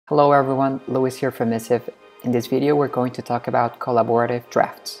Hello everyone, Louis here from Missive. In this video we're going to talk about collaborative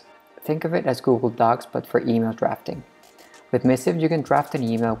drafts. Think of it as Google Docs but for email drafting. With Missive you can draft an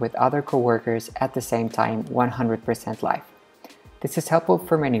email with other coworkers at the same time 100% live. This is helpful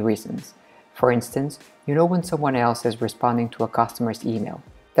for many reasons. For instance, you know when someone else is responding to a customer's email.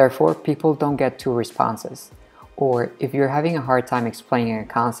 Therefore, people don't get two responses. Or if you're having a hard time explaining a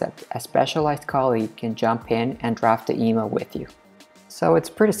concept, a specialized colleague can jump in and draft the email with you. So it's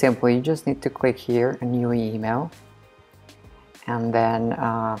pretty simple. You just need to click here, a new email, and then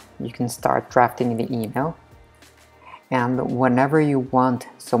you can start drafting the email. And whenever you want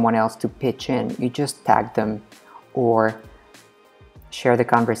someone else to pitch in, you just tag them or share the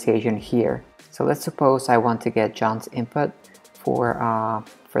conversation here. So let's suppose I want to get John's input for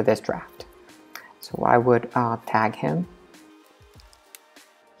this draft. So I would tag him.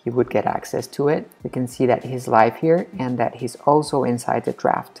 He would get access to it. We can see that he's live here and that he's also inside the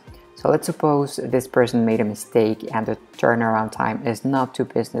draft. So let's suppose this person made a mistake and the turnaround time is not 2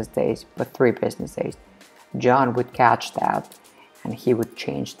 business days, but 3 business days. John would catch that and he would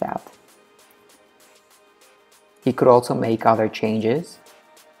change that. He could also make other changes,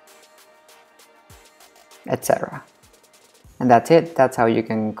 etc. And that's it. That's how you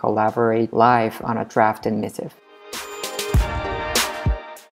can collaborate live on a draft in Missive.